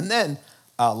 And then,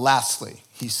 lastly,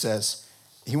 he says,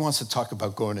 he wants to talk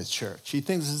about going to church. He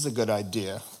thinks this is a good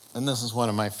idea. And this is one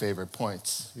of my favorite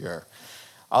points here.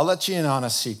 I'll let you in on a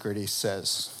secret, he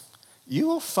says. You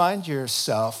will find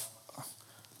yourself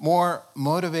more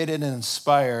motivated and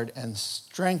inspired and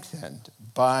strengthened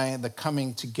by the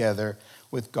coming together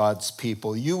with God's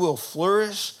people. You will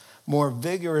flourish more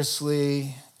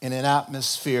vigorously in an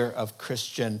atmosphere of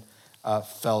Christian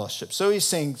fellowship. So he's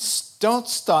saying, don't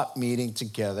stop meeting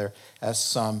together as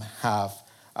some have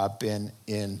been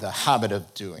in the habit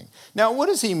of doing. Now, what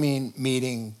does he mean,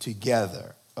 meeting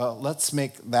together? Let's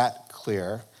make that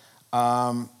clear.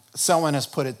 Someone has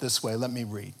put it this way. Let me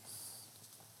read.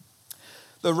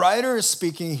 The writer is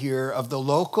speaking here of the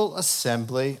local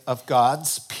assembly of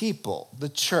God's people, the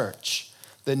church.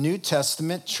 The New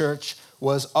Testament church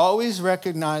was always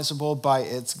recognizable by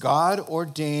its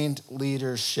God-ordained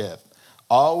leadership.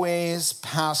 Always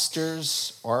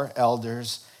pastors or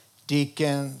elders,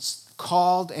 deacons,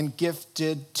 called and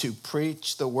gifted to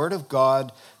preach the word of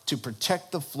God, to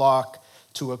protect the flock,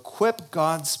 to equip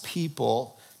God's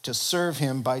people to serve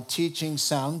him by teaching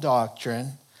sound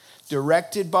doctrine.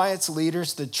 Directed by its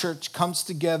leaders, the church comes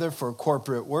together for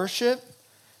corporate worship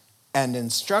and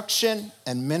instruction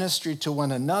and ministry to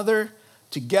one another.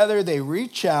 Together they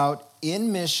reach out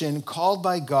in mission, called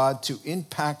by God to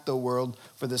impact the world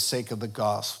for the sake of the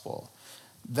gospel.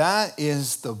 That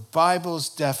is the Bible's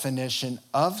definition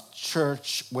of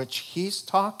church, which he's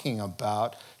talking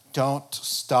about. Don't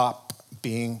stop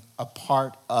being a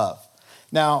part of.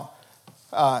 Now,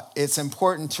 it's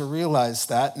important to realize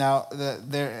that. Now,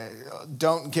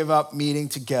 don't give up meeting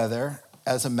together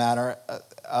as a matter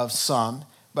of some,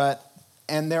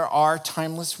 and there are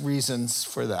timeless reasons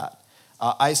for that.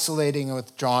 Isolating and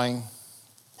withdrawing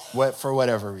for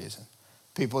whatever reason.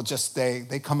 People just,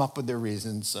 they come up with their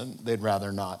reasons and they'd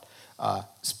rather not.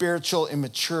 Spiritual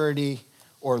immaturity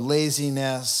or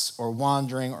laziness or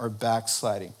wandering or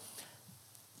backsliding.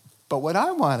 But what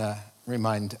I want to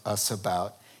remind us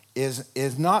about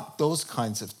is not those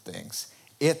kinds of things.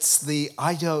 It's the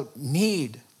I don't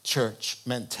need church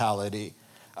mentality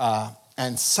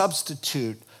and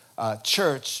substitute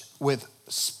church with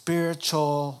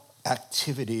spiritual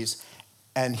activities.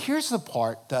 And here's the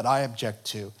part that I object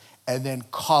to, and then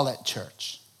call it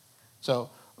church. So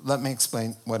let me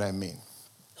explain what I mean.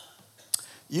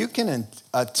 You can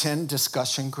attend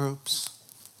discussion groups.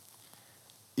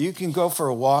 You can go for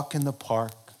a walk in the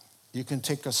park. You can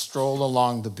take a stroll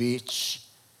along the beach,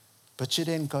 but you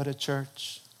didn't go to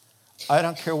church. I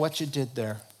don't care what you did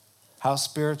there, how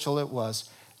spiritual it was.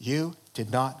 You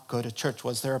did not go to church.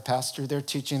 Was there a pastor there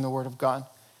teaching the word of God?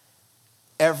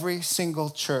 Every single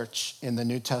church in the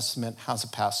New Testament has a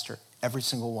pastor. Every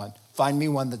single one. Find me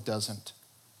one that doesn't.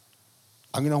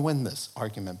 I'm going to win this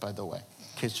argument, by the way,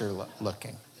 in case you're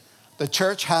looking. The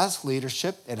church has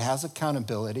leadership. It has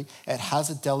accountability. It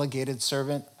has a delegated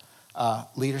servant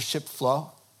leadership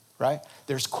flow, right?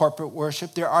 There's corporate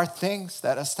worship. There are things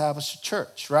that establish a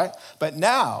church, right? But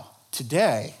now,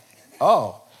 today,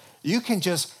 you can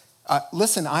just,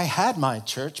 listen, I had my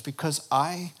church because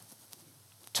I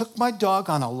took my dog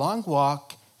on a long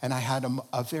walk and I had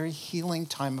a very healing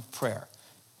time of prayer.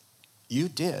 You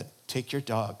did take your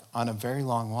dog on a very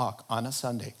long walk on a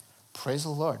Sunday. Praise the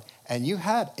Lord. And you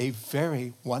had a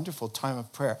very wonderful time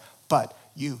of prayer, but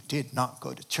you did not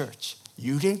go to church.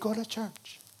 You didn't go to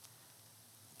church.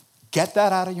 Get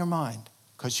that out of your mind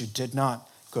because you did not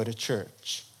go to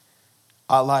church.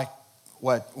 I like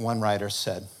what one writer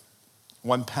said,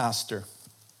 one pastor.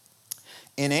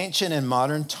 In ancient and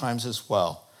modern times as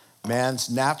well, man's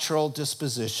natural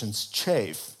dispositions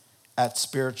chafe at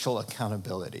spiritual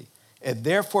accountability. It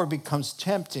therefore becomes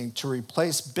tempting to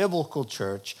replace biblical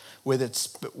church with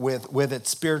its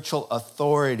spiritual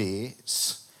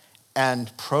authorities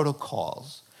and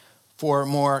protocols for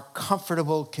more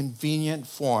comfortable, convenient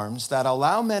forms that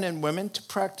allow men and women to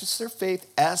practice their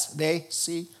faith as they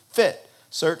see fit,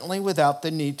 certainly without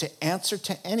the need to answer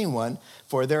to anyone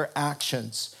for their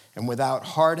actions and without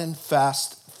hard and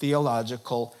fast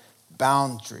theological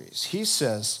boundaries. He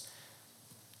says,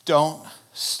 don't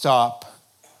stop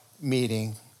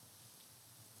meeting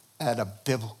at a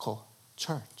biblical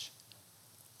church,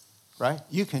 right?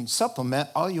 You can supplement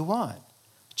all you want,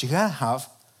 but you gotta have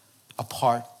a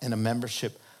part in a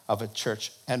membership of a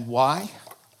church. And why?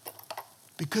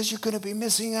 Because you're gonna be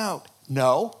missing out.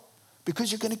 No,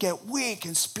 because you're gonna get weak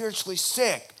and spiritually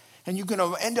sick, and you're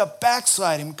gonna end up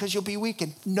backsliding because you'll be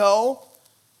weakened. No.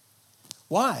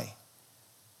 Why?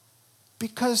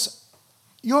 Because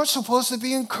you're supposed to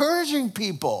be encouraging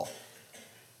people.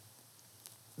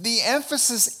 The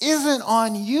emphasis isn't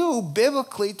on you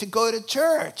biblically to go to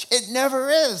church. It never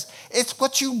is. It's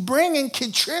what you bring and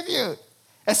contribute.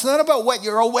 It's not about what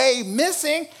you're away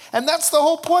missing. And that's the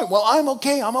whole point. Well, I'm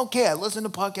okay. I listen to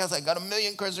podcasts. I got a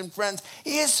million Christian friends.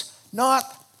 It's not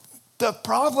the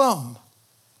problem.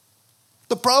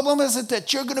 The problem isn't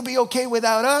that you're going to be okay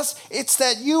without us. It's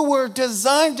that you were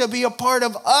designed to be a part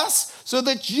of us so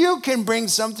that you can bring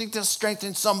something to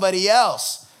strengthen somebody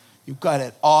else. You've got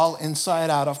it all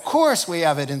inside out. Of course we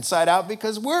have it inside out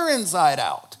because we're inside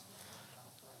out.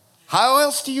 How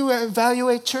else do you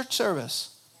evaluate church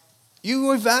service?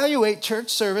 You evaluate church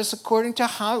service according to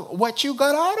what you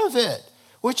got out of it,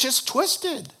 which is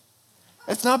twisted.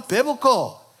 It's not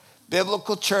biblical.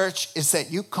 Biblical church is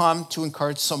that you come to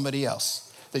encourage somebody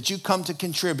else, that you come to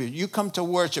contribute, you come to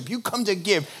worship, you come to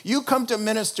give, you come to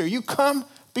minister, you come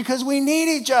because we need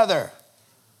each other,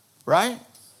 right?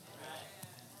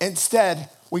 Instead,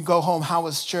 we go home, how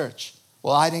was church?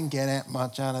 Well, I didn't get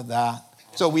much out of that.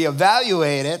 So we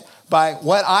evaluate it by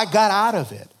what I got out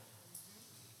of it.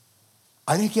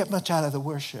 I didn't get much out of the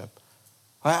worship.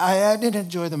 I didn't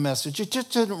enjoy the message. It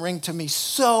just didn't ring to me.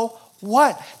 So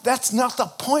what? That's not the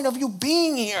point of you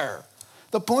being here.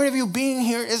 The point of you being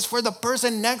here is for the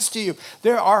person next to you.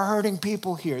 There are hurting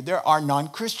people here. There are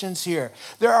non-Christians here.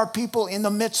 There are people in the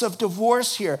midst of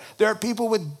divorce here. There are people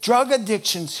with drug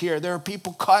addictions here. There are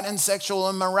people caught in sexual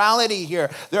immorality here.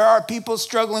 There are people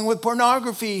struggling with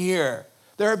pornography here.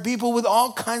 There are people with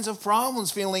all kinds of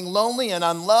problems, feeling lonely and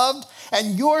unloved,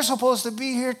 and you're supposed to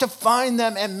be here to find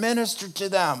them and minister to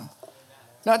them.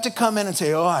 Not to come in and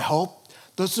say, oh, I hope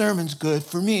the sermon's good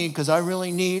for me because I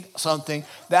really need something.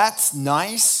 That's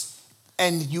nice,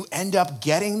 and you end up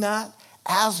getting that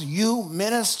as you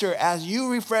minister, as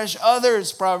you refresh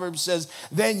others, Proverbs says,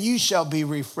 then you shall be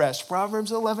refreshed.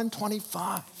 Proverbs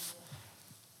 11:25.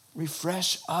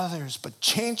 Refresh others, but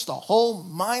change the whole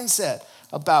mindset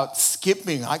about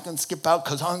skipping. I can skip out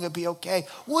because I'm going to be okay.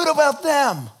 What about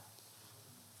them?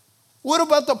 What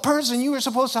about the person you were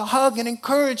supposed to hug and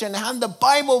encourage and have the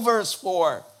Bible verse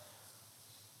for?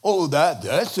 Oh,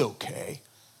 that's okay.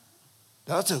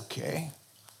 That's okay.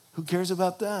 Who cares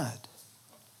about that?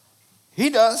 He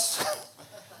does.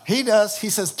 He does. He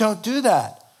says, don't do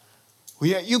that.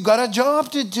 Well, you got a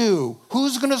job to do.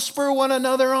 Who's going to spur one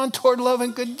another on toward love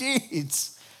and good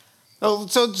deeds? So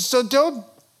don't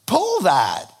pull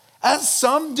that, as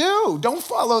some do. Don't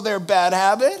follow their bad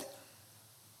habit.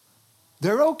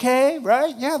 They're okay,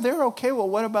 right? Yeah, they're okay. Well,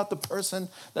 what about the person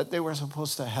that they were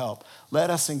supposed to help? Let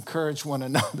us encourage one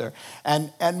another.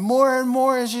 And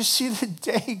more as you see the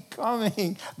day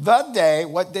coming, the day,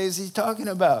 what day is he talking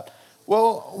about?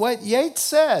 Well, what Yates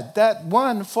said, that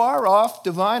one far off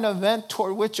divine event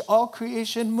toward which all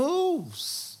creation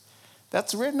moves.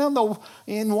 That's written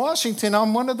in Washington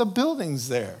on one of the buildings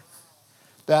there.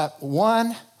 That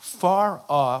one far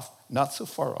off, not so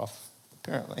far off,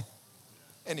 apparently,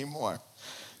 anymore.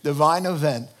 Divine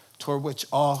event toward which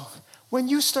all, when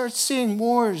you start seeing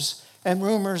wars and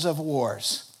rumors of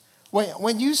wars,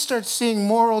 when you start seeing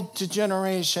moral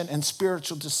degeneration and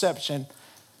spiritual deception,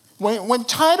 when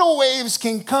tidal waves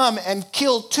can come and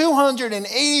kill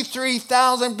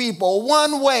 283,000 people,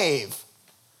 one wave,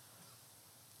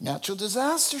 natural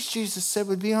disasters, Jesus said,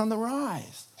 would be on the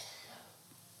rise.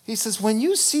 He says, when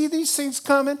you see these things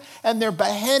coming and they're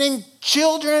beheading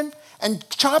children and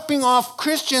chopping off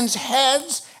Christians'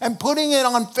 heads and putting it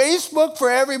on Facebook for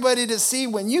everybody to see,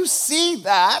 when you see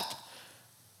that,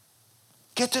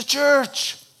 get to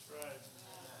church.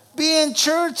 Be in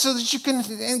church so that you can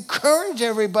encourage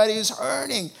everybody who's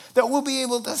hurting, that we'll be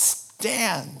able to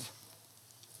stand.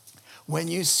 When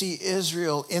you see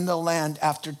Israel in the land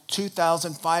after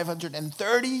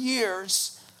 2,530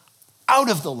 years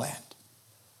out of the land.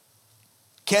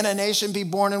 Can a nation be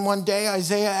born in one day,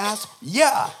 Isaiah asked?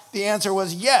 Yeah. The answer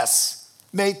was yes.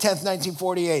 May 10th,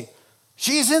 1948.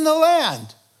 She's in the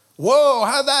land. Whoa,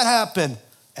 how'd that happen?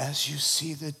 As you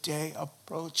see the day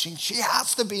approaching, she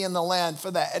has to be in the land for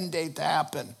the end day to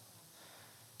happen.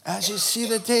 As you see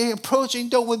the day approaching,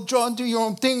 don't withdraw and do your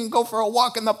own thing and go for a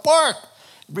walk in the park.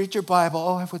 Read your Bible.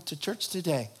 Oh, I went to church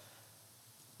today.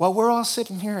 Well, we're all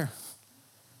sitting here.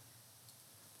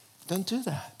 Don't do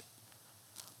that.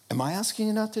 Am I asking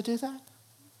you not to do that?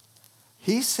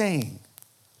 He's saying,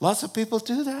 lots of people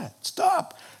do that.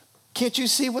 Stop. Can't you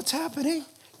see what's happening?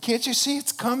 Can't you see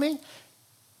it's coming?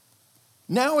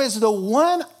 Now is the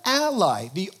one ally,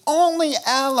 the only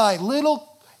ally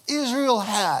little Israel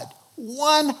had,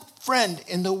 one friend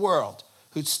in the world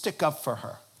who'd stick up for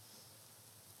her.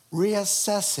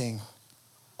 Reassessing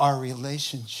our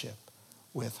relationship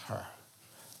with her.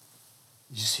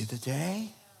 You see the day?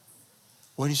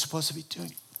 What are you supposed to be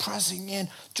doing? Pressing in,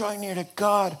 drawing near to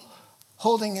God,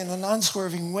 holding in an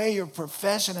unswerving way your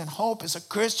profession and hope as a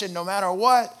Christian no matter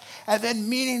what, and then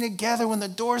meeting together when the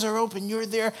doors are open, you're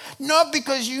there, not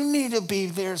because you need to be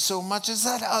there so much as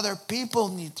that other people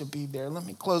need to be there. Let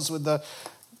me close with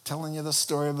telling you the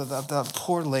story of the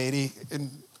poor lady,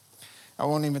 and I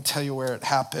won't even tell you where it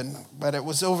happened, but it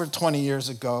was over 20 years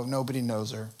ago. Nobody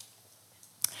knows her.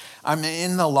 I'm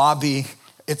in the lobby.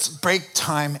 It's break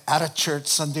time at a church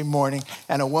Sunday morning,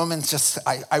 and a woman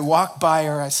I walk by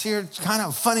her. I see her kind of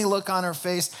a funny look on her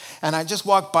face, and I just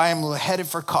walk by. I'm headed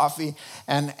for coffee,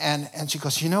 and she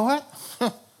goes, you know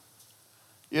what?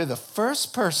 You're the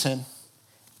first person,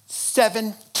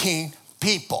 17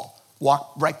 people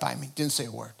walked right by me, didn't say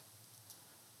a word.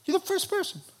 You're the first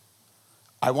person.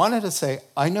 I wanted to say,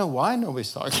 I know why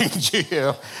nobody's talking to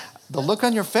you. The look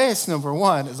on your face, number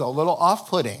one, is a little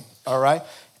off-putting, all right?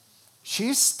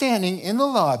 She's standing in the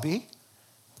lobby,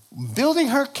 building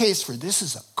her case for this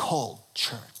is a cold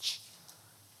church.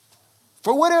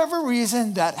 For whatever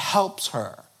reason, that helps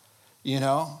her,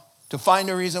 to find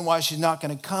a reason why she's not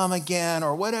going to come again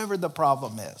or whatever the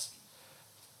problem is.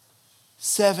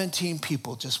 17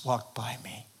 people just walked by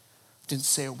me, didn't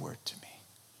say a word to me.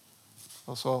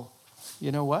 goes, well, you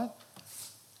know what?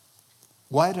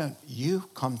 Why don't you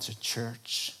come to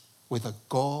church with a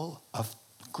goal of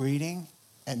greeting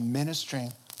and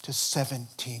ministering to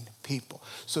 17 people,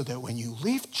 so that when you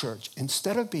leave church,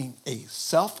 instead of being a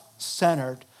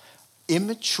self-centered,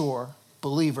 immature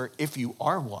believer, if you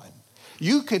are one,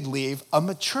 you could leave a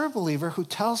mature believer who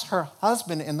tells her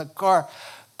husband in the car,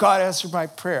 God answered my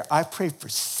prayer. I prayed for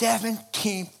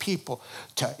 17 people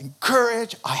to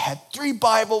encourage. I had 3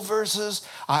 Bible verses.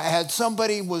 I had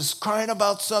somebody was crying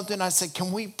about something. I said,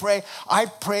 can we pray? I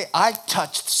pray. I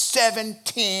touched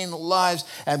 17 lives,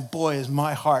 and boy, is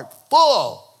my heart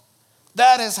full.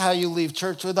 That is how you leave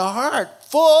church with a heart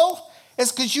full.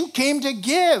 It's because you came to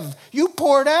give. You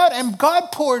poured out and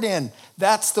God poured in.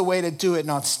 That's the way to do it,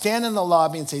 not stand in the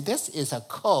lobby and say, this is a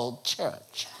cold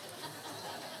church.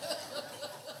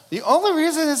 The only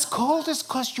reason it's cold is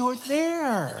because you're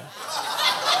there.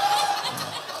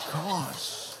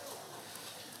 Gosh.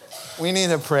 We need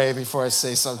to pray before I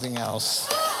say something else.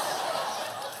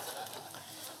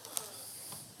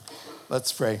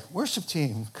 Let's pray. Worship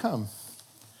team, come.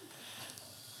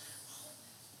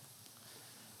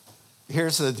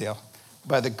 Here's the deal.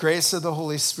 By the grace of the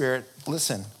Holy Spirit,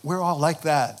 listen, we're all like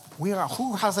that.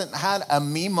 Who hasn't had a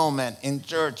me moment in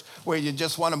church where you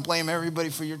just want to blame everybody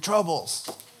for your troubles?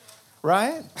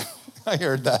 Right? I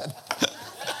heard that.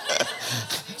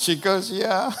 She goes,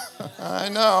 yeah, I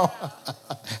know.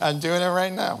 I'm doing it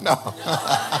right now. No.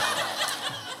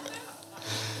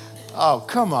 Oh,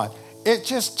 come on. It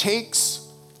just takes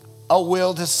a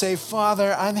will to say,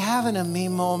 Father, I'm having a me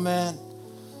moment.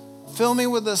 Fill me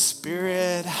with the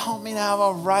Spirit. Help me to have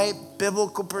a right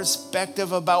biblical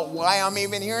perspective about why I'm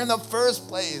even here in the first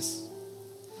place.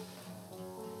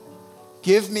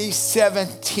 Give me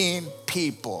 17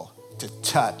 people to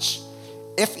touch.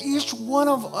 If each one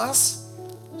of us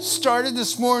started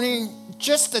this morning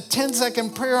just a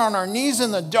 10-second prayer on our knees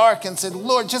in the dark and said,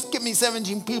 Lord, just give me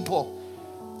 17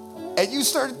 people. And you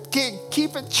started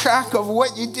keeping track of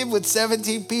what you did with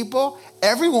 17 people,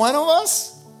 every one of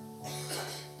us,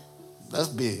 Let's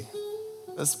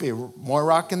be more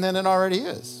rocking than it already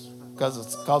is, because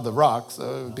it's called The Rock,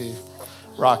 so it would be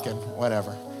rocking,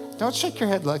 whatever. Don't shake your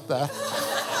head like that.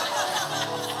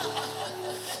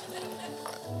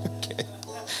 Okay.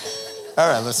 All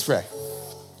right, let's pray.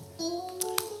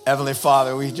 Heavenly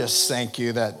Father, we just thank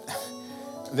you that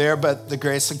there, but the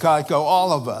grace of God go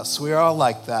all of us. We're all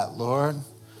like that, Lord.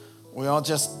 We all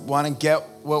just want to get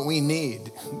what we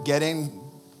need, get in,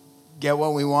 get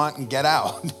what we want, and get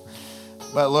out.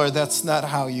 But Lord, that's not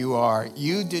how you are.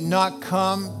 You did not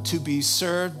come to be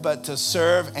served, but to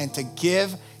serve and to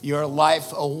give your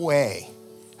life away.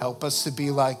 Help us to be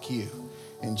like you.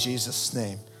 In Jesus'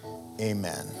 name,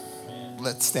 amen.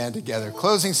 Let's stand together.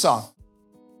 Closing song.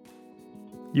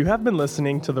 You have been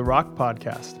listening to The Rock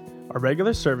Podcast. Our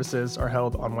regular services are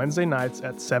held on Wednesday nights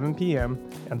at 7 p.m.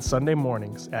 and Sunday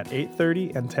mornings at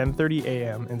 8:30 and 10:30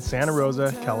 a.m. in Santa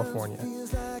Rosa, California.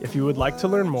 If you would like to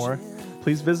learn more,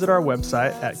 please visit our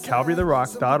website at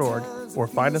calvarytherock.org or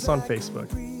find us on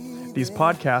Facebook. These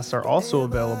podcasts are also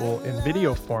available in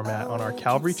video format on our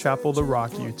Calvary Chapel The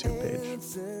Rock YouTube page.